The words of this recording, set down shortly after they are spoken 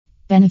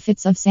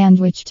Benefits of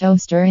sandwich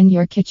toaster in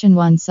your kitchen.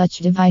 One such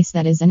device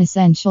that is an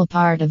essential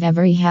part of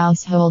every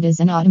household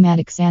is an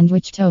automatic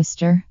sandwich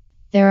toaster.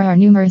 There are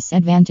numerous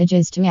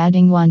advantages to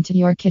adding one to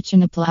your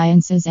kitchen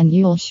appliances, and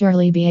you'll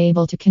surely be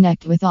able to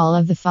connect with all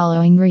of the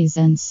following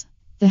reasons.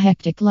 The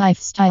hectic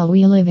lifestyle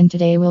we live in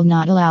today will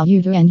not allow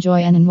you to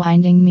enjoy an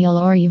unwinding meal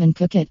or even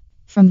cook it.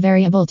 From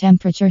variable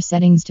temperature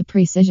settings to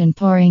precision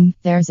pouring,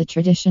 there's a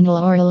traditional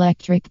or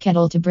electric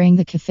kettle to bring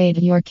the cafe to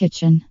your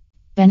kitchen.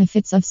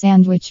 Benefits of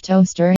sandwich toaster.